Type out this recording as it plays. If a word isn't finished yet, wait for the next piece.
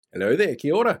Hello there,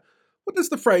 kia ora. What does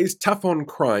the phrase tough on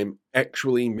crime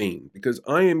actually mean? Because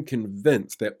I am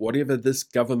convinced that whatever this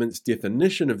government's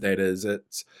definition of that is,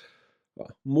 it's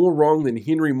more wrong than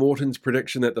Henry Morton's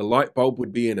prediction that the light bulb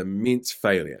would be an immense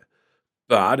failure.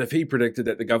 But if he predicted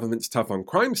that the government's tough on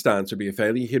crime stance would be a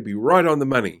failure, he'd be right on the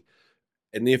money,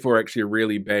 and therefore actually a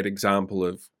really bad example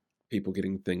of people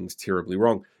getting things terribly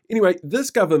wrong. Anyway,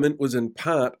 this government was in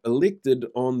part elected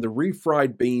on the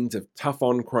refried beans of tough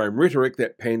on crime rhetoric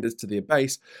that panders to their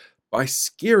base by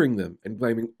scaring them and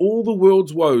blaming all the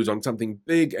world's woes on something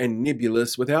big and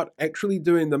nebulous without actually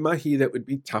doing the mahi that would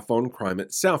be tough on crime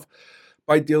itself,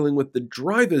 by dealing with the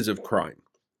drivers of crime.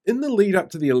 In the lead up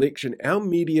to the election, our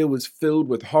media was filled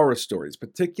with horror stories,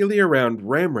 particularly around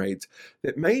ram raids,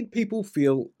 that made people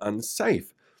feel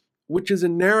unsafe, which is a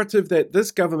narrative that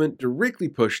this government directly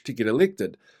pushed to get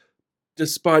elected,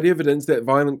 despite evidence that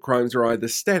violent crimes are either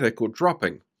static or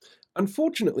dropping.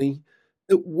 Unfortunately,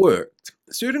 it worked.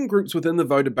 Certain groups within the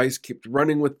voter base kept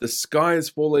running with the sky is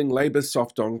falling, Labour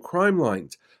soft on crime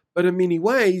lines. But in many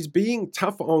ways, being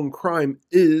tough on crime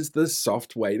is the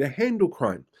soft way to handle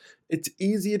crime. It's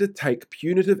easier to take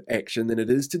punitive action than it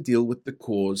is to deal with the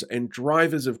cause and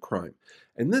drivers of crime.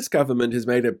 And this government has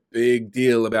made a big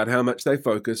deal about how much they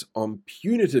focus on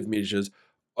punitive measures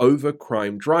over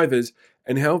crime drivers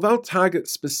and how they'll target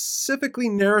specifically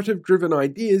narrative-driven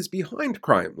ideas behind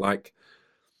crime, like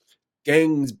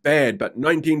gangs bad, but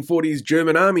 1940s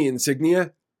German army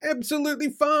insignia, absolutely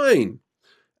fine.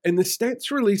 And the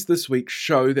stats released this week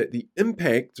show that the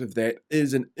impact of that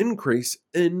is an increase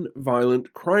in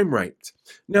violent crime rates.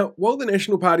 Now, while the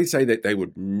National Party say that they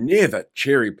would never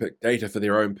cherry-pick data for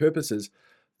their own purposes,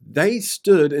 they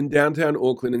stood in downtown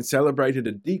Auckland and celebrated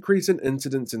a decrease in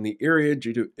incidents in the area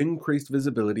due to increased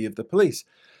visibility of the police.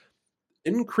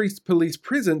 Increased police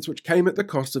presence, which came at the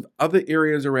cost of other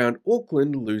areas around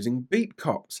Auckland losing beat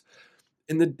cops.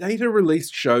 And the data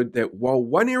released showed that while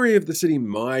one area of the city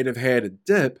might have had a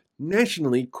dip,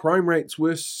 nationally crime rates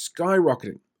were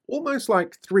skyrocketing, almost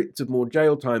like threats of more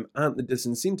jail time aren't the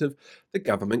disincentive the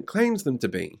government claims them to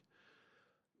be.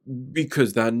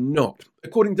 Because they're not.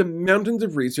 According to mountains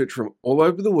of research from all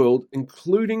over the world,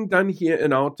 including done here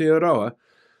in Aotearoa,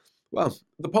 well,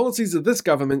 the policies of this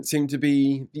government seem to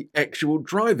be the actual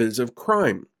drivers of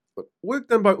crime. Work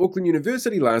done by Auckland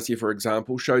University last year, for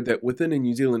example, showed that within a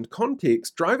New Zealand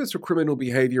context, drivers for criminal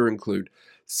behaviour include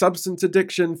substance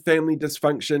addiction, family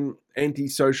dysfunction,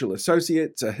 antisocial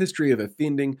associates, a history of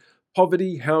offending,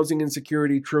 poverty, housing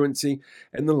insecurity, truancy,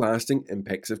 and the lasting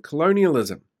impacts of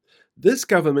colonialism. This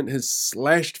government has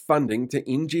slashed funding to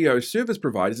NGO service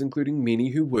providers, including many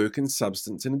who work in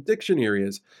substance and addiction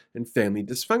areas and family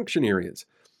dysfunction areas.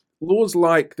 Laws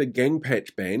like the gang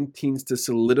patch ban tends to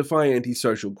solidify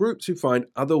antisocial groups who find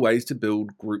other ways to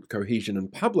build group cohesion in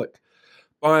public.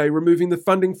 By removing the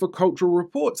funding for cultural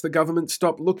reports, the government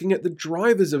stopped looking at the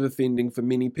drivers of offending for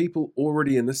many people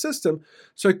already in the system,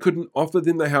 so couldn't offer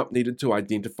them the help needed to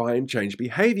identify and change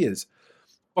behaviours.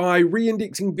 By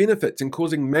re-indexing benefits and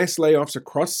causing mass layoffs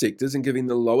across sectors and giving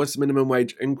the lowest minimum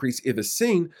wage increase ever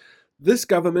seen, this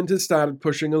government has started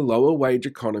pushing a lower wage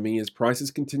economy as prices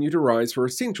continue to rise for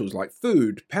essentials like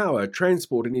food, power,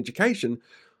 transport, and education,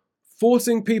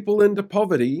 forcing people into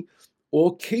poverty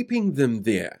or keeping them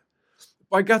there.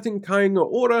 By gutting kāinga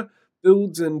ora,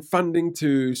 builds and funding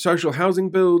to social housing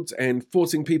builds and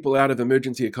forcing people out of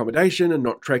emergency accommodation and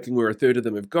not tracking where a third of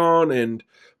them have gone and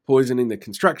poisoning the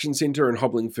construction centre and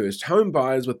hobbling first home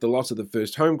buyers with the loss of the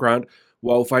first home grant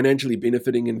while financially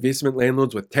benefiting investment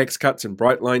landlords with tax cuts and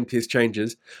bright line test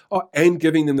changes, and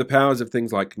giving them the powers of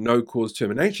things like no-cause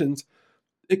terminations,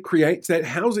 it creates that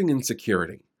housing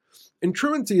insecurity. And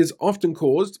truancy is often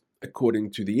caused,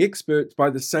 according to the experts, by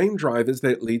the same drivers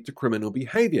that lead to criminal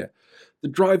behaviour. The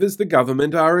drivers the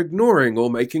government are ignoring or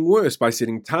making worse by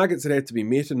setting targets that have to be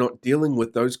met and not dealing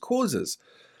with those causes.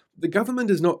 The government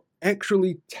is not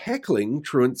actually tackling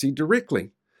truancy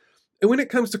directly. And when it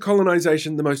comes to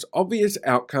colonisation, the most obvious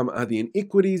outcome are the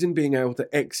inequities in being able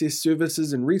to access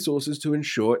services and resources to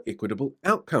ensure equitable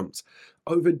outcomes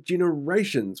over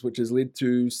generations, which has led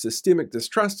to systemic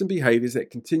distrust and behaviours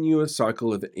that continue a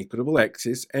cycle of inequitable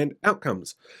access and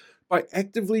outcomes. By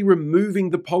actively removing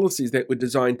the policies that were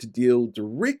designed to deal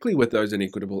directly with those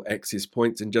inequitable access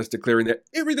points and just declaring that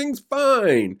everything's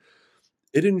fine,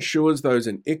 it ensures those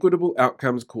inequitable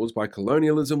outcomes caused by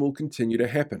colonialism will continue to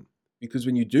happen. Because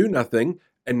when you do nothing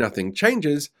and nothing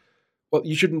changes, well,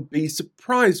 you shouldn't be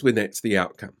surprised when that's the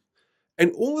outcome.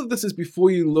 And all of this is before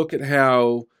you look at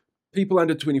how people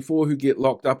under 24 who get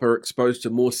locked up are exposed to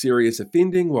more serious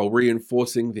offending while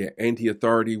reinforcing their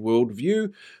anti-authority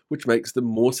worldview, which makes them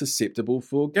more susceptible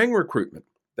for gang recruitment.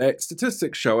 that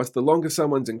statistics show us the longer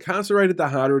someone's incarcerated, the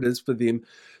harder it is for them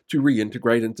to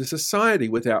reintegrate into society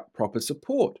without proper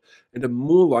support and are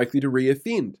more likely to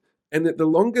reoffend. And that the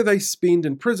longer they spend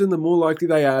in prison, the more likely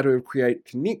they are to create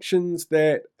connections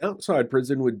that outside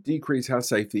prison would decrease how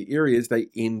safe the areas they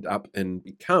end up in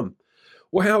become.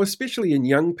 Or how, especially in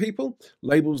young people,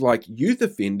 labels like youth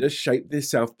offender shape their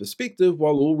self perspective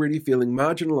while already feeling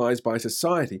marginalised by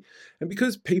society. And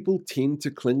because people tend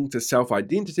to cling to self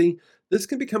identity, this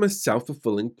can become a self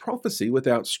fulfilling prophecy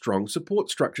without strong support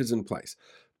structures in place.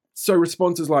 So,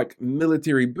 responses like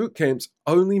military boot camps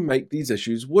only make these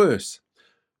issues worse.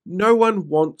 No one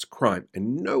wants crime,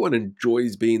 and no one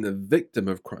enjoys being the victim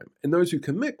of crime. And those who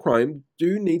commit crime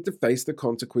do need to face the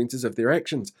consequences of their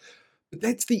actions. But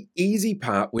that's the easy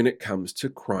part when it comes to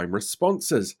crime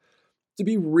responses. To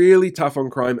be really tough on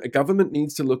crime, a government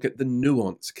needs to look at the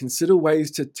nuance, consider ways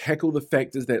to tackle the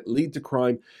factors that lead to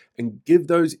crime, and give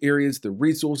those areas the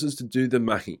resources to do the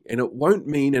mahi. And it won't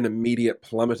mean an immediate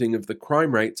plummeting of the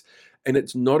crime rates, and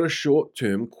it's not a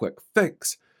short-term quick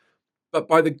fix. But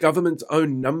by the government's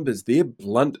own numbers, their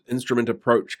blunt instrument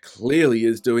approach clearly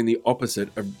is doing the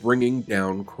opposite of bringing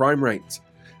down crime rates.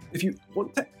 If you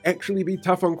want to actually be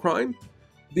tough on crime,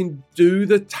 then do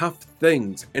the tough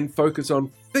things and focus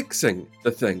on fixing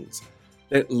the things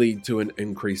that lead to an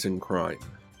increase in crime.